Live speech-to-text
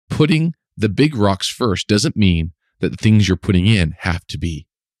putting the big rocks first doesn't mean that the things you're putting in have to be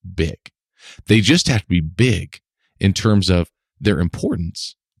big. They just have to be big in terms of their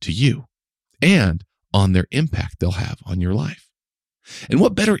importance to you and on their impact they'll have on your life. And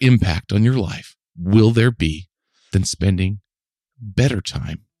what better impact on your life will there be than spending better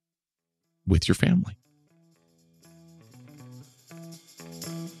time with your family?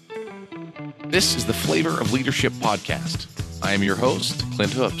 This is the Flavor of Leadership podcast. I am your host,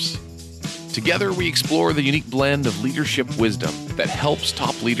 Clint Hoops. Together, we explore the unique blend of leadership wisdom that helps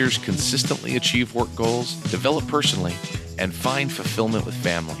top leaders consistently achieve work goals, develop personally, and find fulfillment with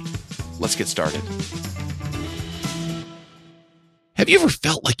family. Let's get started. Have you ever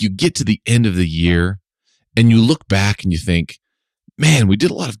felt like you get to the end of the year and you look back and you think, man, we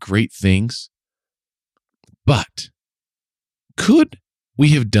did a lot of great things, but could we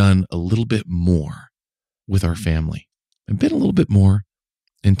have done a little bit more with our family and been a little bit more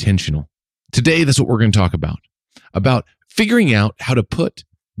intentional? Today, that's what we're going to talk about figuring out how to put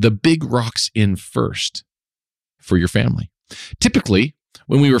the big rocks in first for your family. Typically,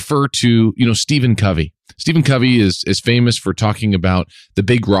 when we refer to, Stephen Covey is famous for talking about the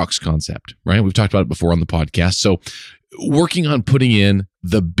big rocks concept, right? We've talked about it before on the podcast. So working on putting in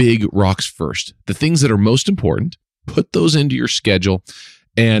the big rocks first, the things that are most important, put those into your schedule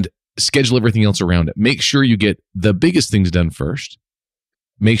and schedule everything else around it. Make sure you get the biggest things done first.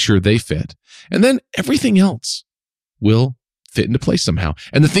 Make sure they fit. And then everything else will fit into place somehow.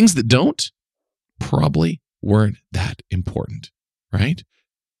 And the things that don't probably weren't that important, right?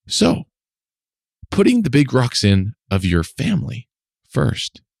 So putting the big rocks in of your family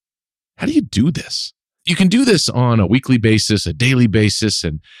first. How do you do this? You can do this on a weekly basis, a daily basis,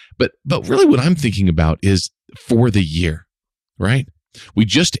 but really what I'm thinking about is for the year, right? We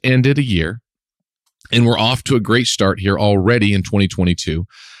just ended a year and we're off to a great start here already in 2022.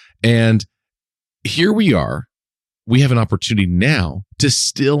 And here we are. We have an opportunity now to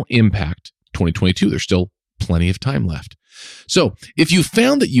still impact 2022. There's still plenty of time left. So if you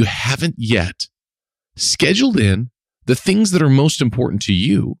found that you haven't yet scheduled in the things that are most important to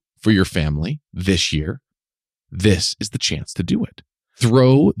you for your family this year, this is the chance to do it.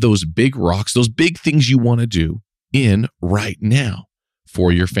 Throw those big rocks, those big things you want to do in right now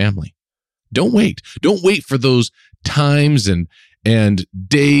for your family. Don't wait. Don't wait for those times and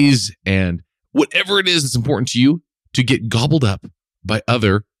days and whatever it is that's important to you to get gobbled up by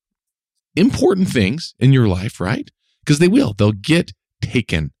other important things in your life, right? Because they'll get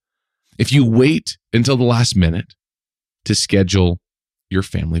taken. If you wait until the last minute to schedule your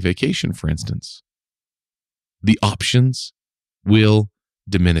family vacation, for instance, the options will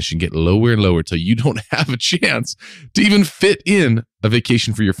diminish and get lower and lower until you don't have a chance to even fit in a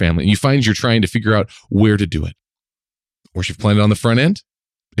vacation for your family. And you find you're trying to figure out where to do it. Or if you've planned it on the front end,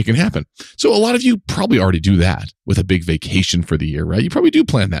 it can happen. So a lot of you probably already do that with a big vacation for the year, right? You probably do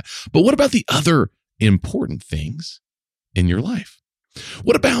plan that. But what about the other important things in your life?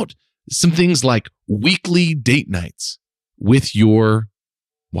 What about some things like weekly date nights with your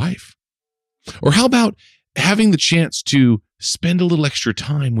wife? Or how about having the chance to spend a little extra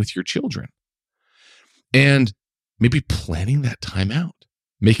time with your children and maybe planning that time out,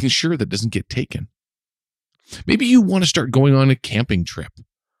 making sure that doesn't get taken? Maybe you want to start going on a camping trip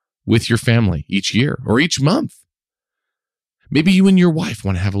with your family each year or each month. Maybe you and your wife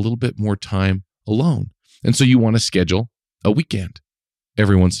want to have a little bit more time alone. And so you want to schedule a weekend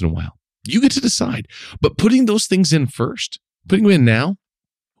every once in a while. You get to decide. But putting those things in first, putting them in now,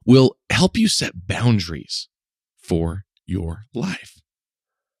 will help you set boundaries for your life.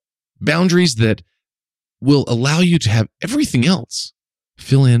 Boundaries that will allow you to have everything else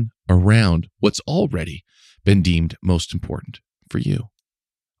fill in around what's already been deemed most important for you.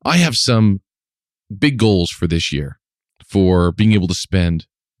 I have some big goals for this year for being able to spend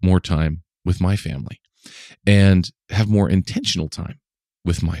more time with my family and have more intentional time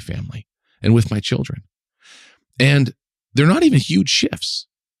with my family and with my children. And they're not even huge shifts,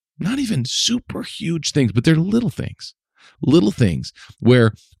 not even super huge things, but they're little things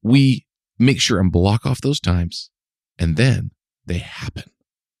where we make sure and block off those times and then they happen.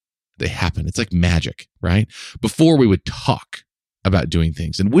 They happen. It's like magic, right? Before we would talk about doing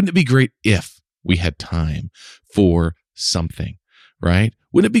things. And wouldn't it be great if we had time for something, right?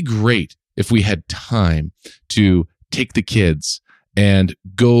 Wouldn't it be great if we had time to take the kids and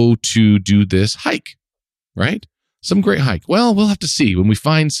go to do this hike, right? Some great hike. Well, we'll have to see when we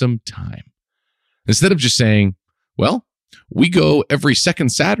find some time. Instead of just saying, well, we go every second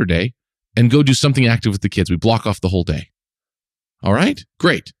Saturday and go do something active with the kids. We block off the whole day. All right,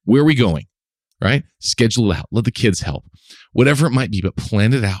 great. Where are we going? Right? Schedule it out. Let the kids help. Whatever it might be, but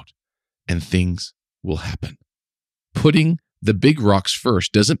plan it out. and things will happen. Putting the big rocks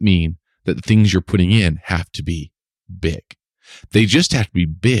first doesn't mean that the things you're putting in have to be big. They just have to be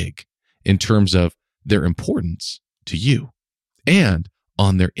big in terms of their importance to you and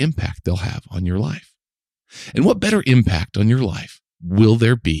on their impact they'll have on your life. And what better impact on your life will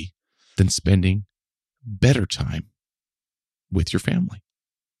there be than spending better time with your family?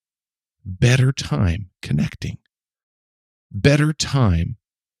 Better time connecting. Better time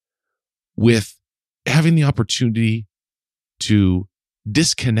with having the opportunity to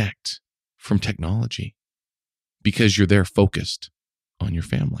disconnect from technology because you're there focused on your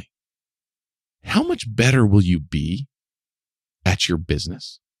family. How much better will you be at your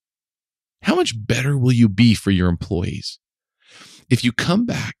business? How much better will you be for your employees if you come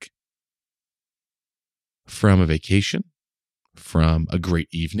back from a vacation, from a great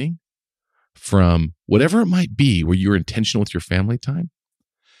evening, from whatever it might be where you're intentional with your family time?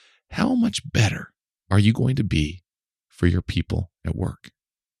 How much better are you going to be for your people at work?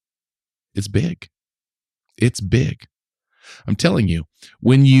 It's big. It's big. I'm telling you,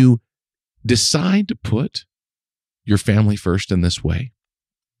 when you decide to put your family first in this way,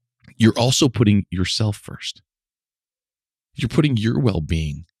 you're also putting yourself first. You're putting your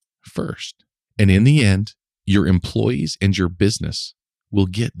well-being first. And in the end, your employees and your business will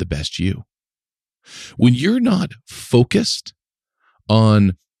get the best you. When you're not focused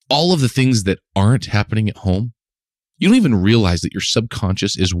on all of the things that aren't happening at home, you don't even realize that your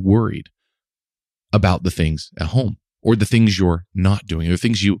subconscious is worried about the things at home or the things you're not doing or the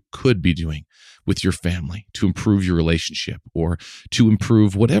things you could be doing with your family to improve your relationship or to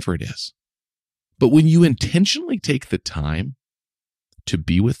improve whatever it is. But when you intentionally take the time to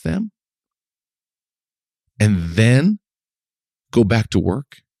be with them and then go back to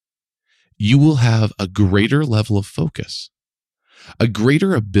work, you will have a greater level of focus, a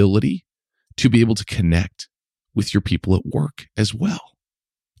greater ability to be able to connect with your people at work as well.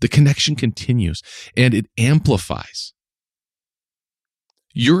 The connection continues and it amplifies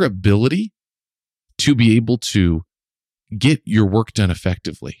your ability to be able to get your work done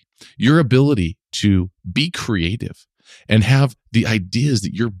effectively, your ability to be creative and have the ideas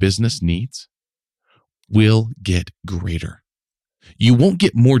that your business needs will get greater. You won't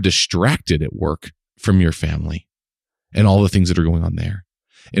get more distracted at work from your family and all the things that are going on there.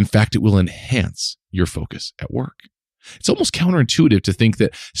 In fact, it will enhance your focus at work. It's almost counterintuitive to think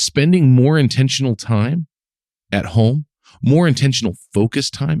that spending more intentional time at home, more intentional focus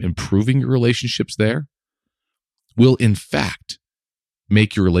time, improving your relationships there, will in fact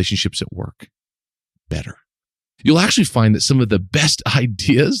make your relationships at work better. You'll actually find that some of the best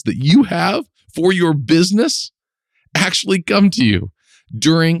ideas that you have for your business actually come to you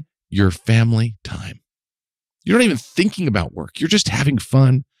during your family time. You're not even thinking about work. You're just having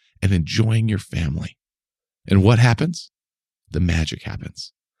fun and enjoying your family. And what happens? The magic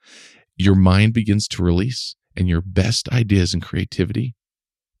happens. Your mind begins to release and your best ideas and creativity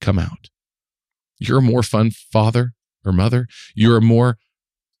come out. You're a more fun father or mother. You're a more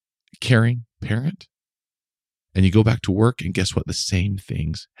caring parent. And you go back to work and guess what? The same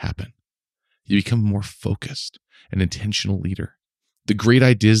things happen. You become a more focused and intentional leader. The great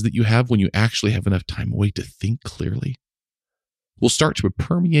ideas that you have when you actually have enough time away to think clearly will start to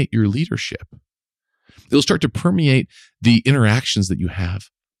permeate your leadership. It'll start to permeate the interactions that you have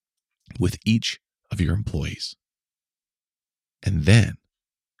with each of your employees. And then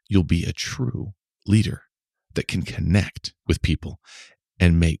you'll be a true leader that can connect with people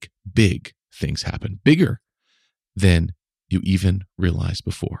and make big things happen, bigger than you even realized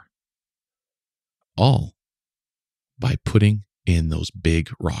before. All by putting in those big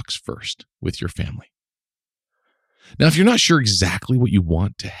rocks first with your family. Now, if you're not sure exactly what you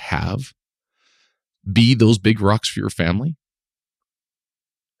want to have be those big rocks for your family,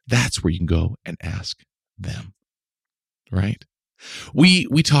 that's where you can go and ask them, right? We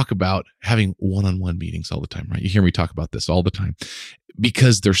talk about having one-on-one meetings all the time, right? You hear me talk about this all the time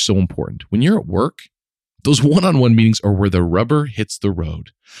because they're so important. When you're at work, those one-on-one meetings are where the rubber hits the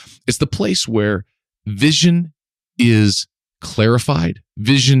road. It's the place where vision is clarified,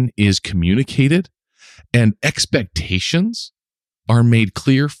 vision is communicated, and expectations are made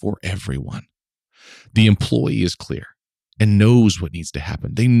clear for everyone. The employee is clear and knows what needs to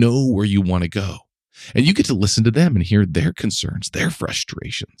happen. They know where you want to go. And you get to listen to them and hear their concerns, their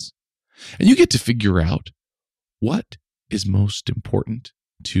frustrations. And you get to figure out what is most important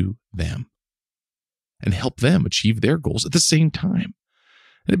to them and help them achieve their goals at the same time.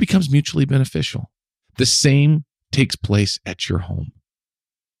 And it becomes mutually beneficial. The same takes place at your home.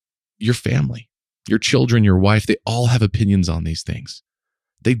 Your family, your children, your wife, they all have opinions on these things.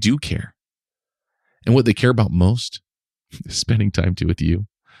 They do care. And what they care about most is spending time with you,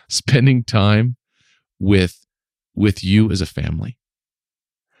 spending time with you as a family.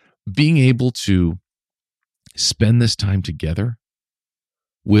 Being able to spend this time together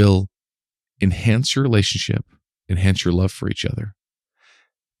will enhance your relationship, enhance your love for each other,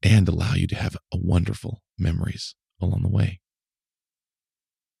 and allow you to have wonderful memories along the way.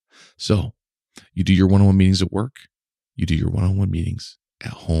 So, you do your one-on-one meetings at work, you do your one-on-one meetings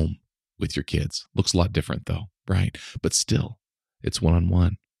at home with your kids. Looks a lot different though, right? But still, it's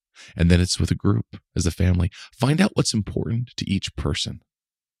one-on-one. And then it's with a group as a family. Find out what's important to each person.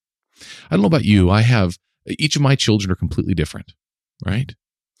 I don't know about you. Each of my children are completely different, right?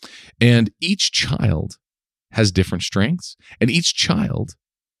 And each child has different strengths, and each child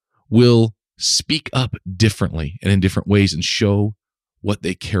will speak up differently and in different ways and show what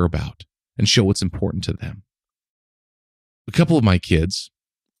they care about and show what's important to them. A couple of my kids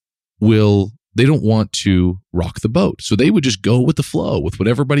they don't want to rock the boat. So they would just go with the flow with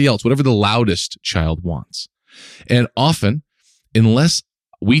whatever the loudest child wants. And often, unless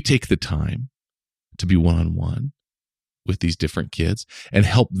we take the time to be one-on-one with these different kids and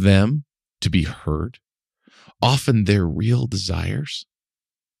help them to be heard, often their real desires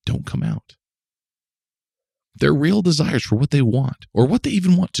don't come out. Their real desires for what they want or what they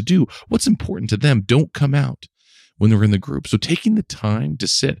even want to do, what's important to them, don't come out when they're in the group. So taking the time to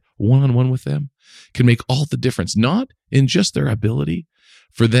sit one-on-one with them can make all the difference, not in just their ability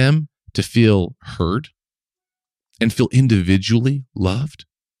for them to feel heard and feel individually loved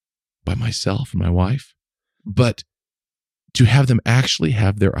by myself and my wife, but to have them actually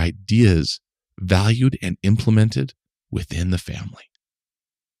have their ideas valued and implemented within the family.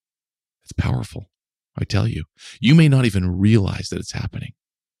 It's powerful, I tell you. You may not even realize that it's happening,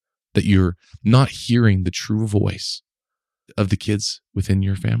 that you're not hearing the true voice of the kids within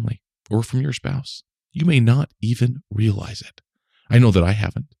your family or from your spouse. You may not even realize it. I know that I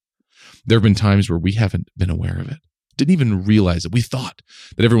haven't. There have been times where we haven't been aware of it, didn't even realize it. We thought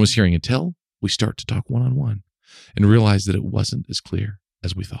that everyone was hearing until we start to talk one-on-one and realize that it wasn't as clear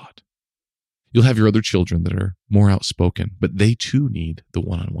as we thought. You'll have your other children that are more outspoken, but they too need the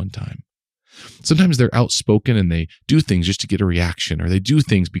one-on-one time. Sometimes they're outspoken and they do things just to get a reaction, or they do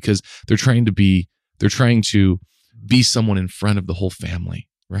things because they're trying to be someone in front of the whole family,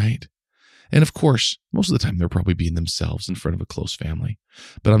 right? And of course, most of the time they're probably being themselves in front of a close family.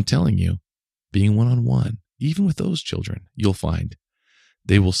 But I'm telling you, being one-on-one, even with those children, you'll find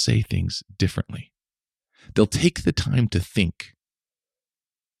they will say things differently. They'll take the time to think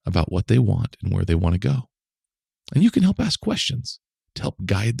about what they want and where they want to go. And you can help ask questions to help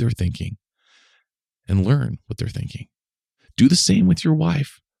guide their thinking and learn what they're thinking. Do the same with your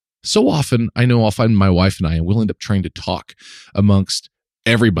wife. So often, I know I'll find my wife and we'll end up trying to talk amongst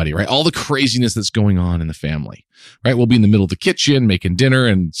everybody, right? All the craziness that's going on in the family, right? We'll be in the middle of the kitchen making dinner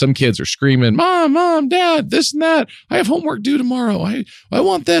and some kids are screaming, Mom, Dad, this and that. I have homework due tomorrow. I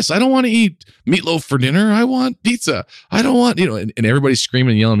want this. I don't want to eat meatloaf for dinner. I want pizza. I don't want, and everybody's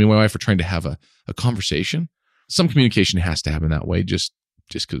screaming and yelling at me and my wife are trying to have a conversation. Some communication has to happen that way just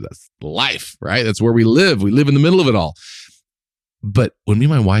because that's life, right? That's where we live. We live in the middle of it all. But when me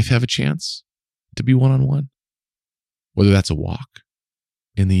and my wife have a chance to be one-on-one, whether that's a walk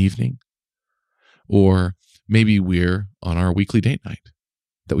in the evening, or maybe we're on our weekly date night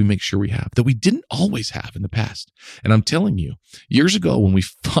that we make sure we have, that we didn't always have in the past. And I'm telling you, years ago, when we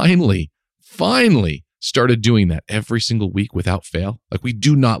finally started doing that every single week without fail, like we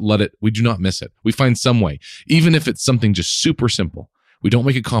do not miss it. We find some way, even if it's something just super simple. We don't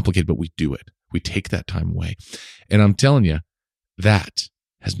make it complicated, but we do it. We take that time away. And I'm telling you, that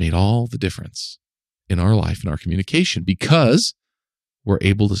has made all the difference in our life and our communication, because we're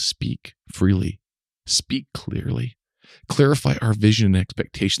able to speak freely, speak clearly, clarify our vision and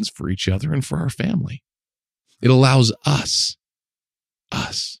expectations for each other and for our family. It allows us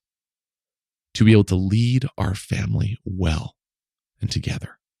to be able to lead our family well and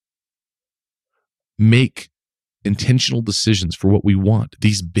together. Make intentional decisions for what we want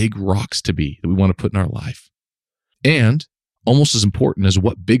these big rocks to be that we want to put in our life. And almost as important as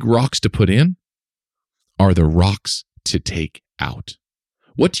what big rocks to put in are the rocks to take out.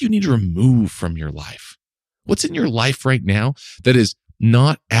 What do you need to remove from your life? What's in your life right now that is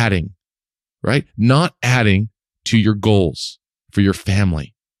not adding, right? Not adding to your goals for your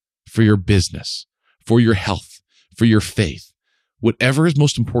family, for your business, for your health, for your faith. Whatever is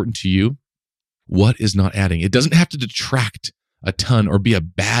most important to you, what is not adding? It doesn't have to detract a ton or be a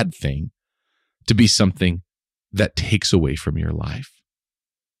bad thing to be something that takes away from your life.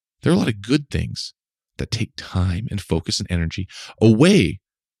 There are a lot of good things that take time and focus and energy away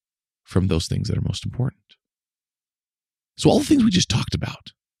from those things that are most important. So all the things we just talked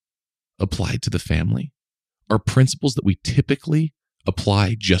about applied to the family are principles that we typically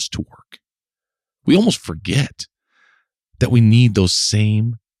apply just to work. We almost forget that we need those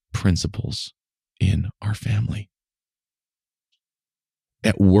same principles in our family.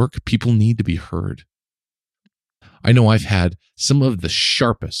 At work, people need to be heard. I know I've had some of the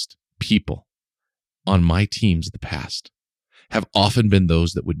sharpest people on my teams in the past have often been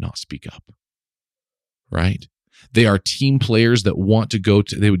those that would not speak up, right? They are team players that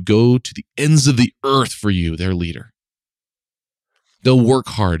they would go to the ends of the earth for you, their leader. They'll work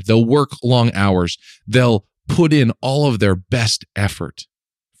hard. They'll work long hours. They'll put in all of their best effort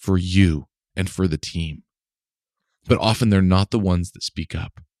for you and for the team. But often they're not the ones that speak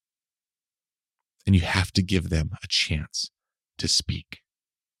up. And you have to give them a chance to speak,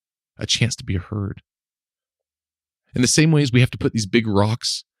 a chance to be heard. In the same ways, we have to put these big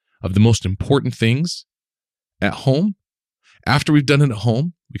rocks of the most important things at home. After we've done it at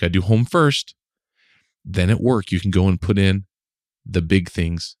home, we got to do home first. Then at work, you can go and put in the big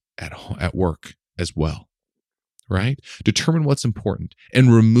things at work as well, right? Determine what's important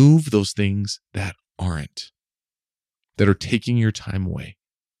and remove those things that aren't, that are taking your time away.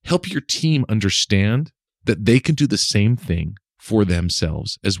 Help your team understand that they can do the same thing for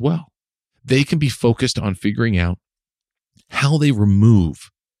themselves as well. They can be focused on figuring out how they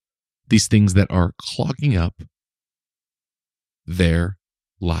remove these things that are clogging up their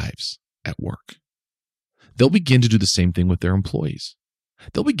lives at work. They'll begin to do the same thing with their employees.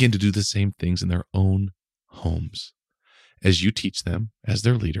 They'll begin to do the same things in their own homes as you teach them, as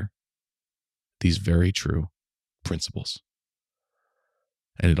their leader, these very true principles.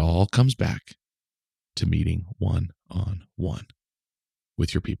 And it all comes back to meeting one-on-one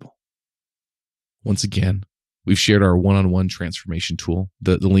with your people. Once again, we've shared our one-on-one transformation tool.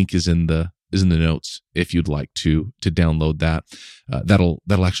 The link is in the notes if you'd like to download that. That'll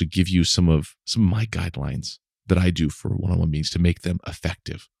actually give you some of my guidelines that I do for one-on-one meetings to make them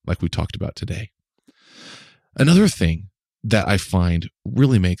effective, like we talked about today. Another thing that I find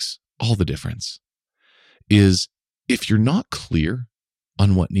really makes all the difference is if you're not clear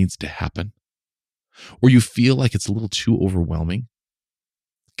on what needs to happen, or you feel like it's a little too overwhelming,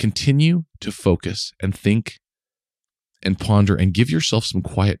 continue to focus and think and ponder and give yourself some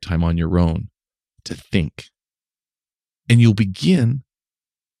quiet time on your own to think. And you'll begin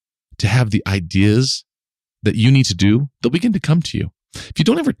to have the ideas that you need to do, they'll begin to come to you. If you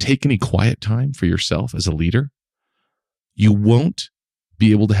don't ever take any quiet time for yourself as a leader, you won't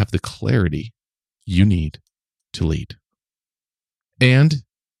be able to have the clarity you need to lead. And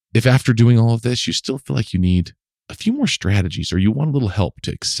if after doing all of this, you still feel like you need a few more strategies or you want a little help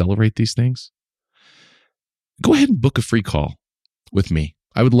to accelerate these things, go ahead and book a free call with me.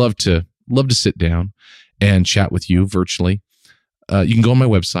 I would love to sit down and chat with you virtually. You can go on my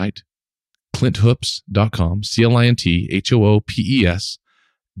website, clinthoopes.com,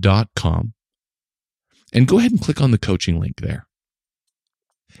 CLINTHOOPES.com, and go ahead and click on the coaching link there.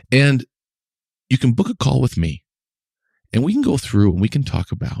 And you can book a call with me, and we can go through and we can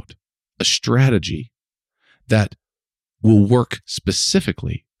talk about a strategy that will work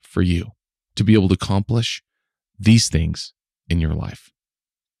specifically for you to be able to accomplish these things in your life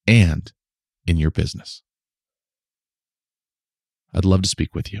and in your business. I'd love to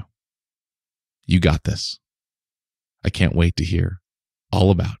speak with you. You got this. I can't wait to hear all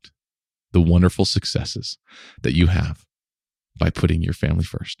about the wonderful successes that you have by putting your family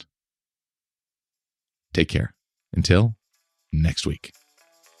first. Take care. Until next week.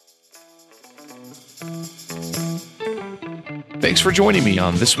 Thanks for joining me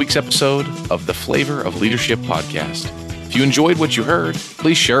on this week's episode of the Flavor of Leadership podcast. If you enjoyed what you heard,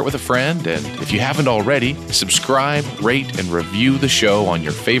 please share it with a friend. And if you haven't already, subscribe, rate, and review the show on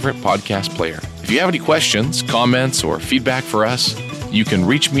your favorite podcast player. If you have any questions, comments, or feedback for us, you can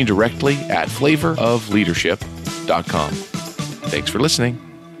reach me directly at flavorofleadership.com. Thanks for listening.